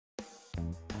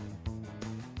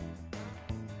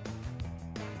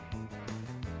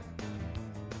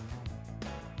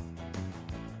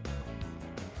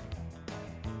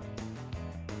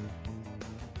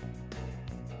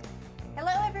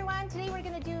everyone. Today we're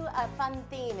going to do a fun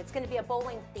theme. It's going to be a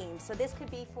bowling theme. So this could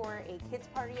be for a kids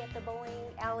party at the bowling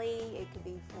alley. It could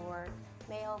be for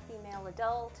male, female,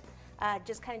 adult.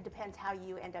 Just kind of depends how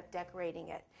you end up decorating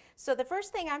it. So the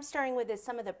first thing I'm starting with is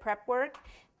some of the prep work.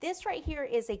 This right here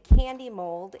is a candy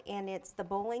mold, and it's the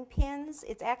bowling pins.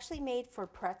 It's actually made for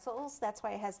pretzels. That's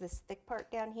why it has this thick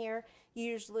part down here.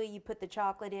 Usually you put the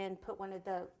chocolate in, put one of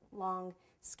the long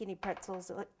skinny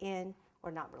pretzels in,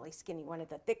 or not really skinny, one of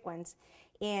the thick ones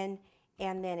in,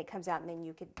 and then it comes out, and then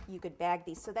you could bag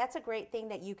these. So that's a great thing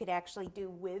that you could actually do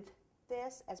with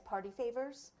this as party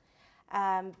favors.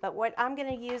 But what I'm going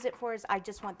to use it for is I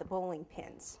just want the bowling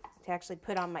pins to actually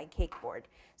put on my cake board.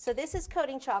 So this is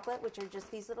coating chocolate, which are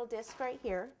just these little discs right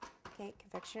here, okay,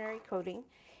 confectionery coating.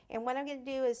 And what I'm going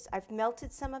to do is I've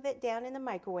melted some of it down in the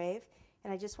microwave,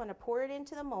 and I just want to pour it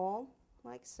into the mold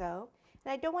like so.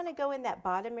 And I don't want to go in that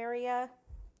bottom area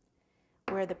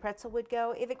where the pretzel would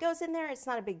go. If it goes in there, it's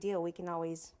not a big deal. We can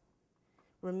always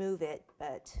remove it,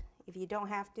 but if you don't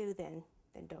have to, then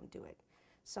don't do it.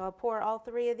 So I'll pour all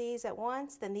three of these at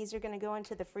once. Then these are going to go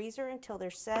into the freezer until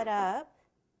they're set up.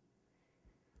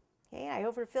 Okay, I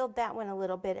overfilled that one a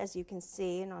little bit, as you can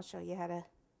see, and I'll show you how to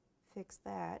fix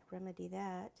that, remedy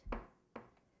that.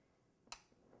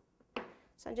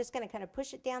 So I'm just going to kind of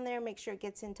push it down there, make sure it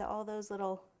gets into all those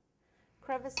little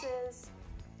crevices.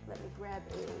 Let me grab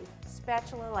a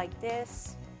spatula like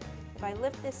this. If I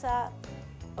lift this up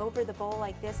over the bowl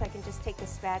like this, I can just take the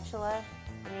spatula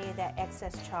and any of that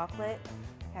excess chocolate,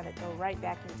 have it go right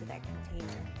back into that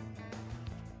container.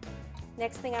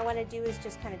 Next thing I want to do is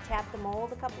just kind of tap the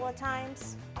mold a couple of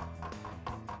times.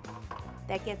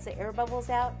 That gets the air bubbles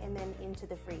out and then into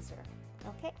the freezer.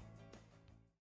 Okay.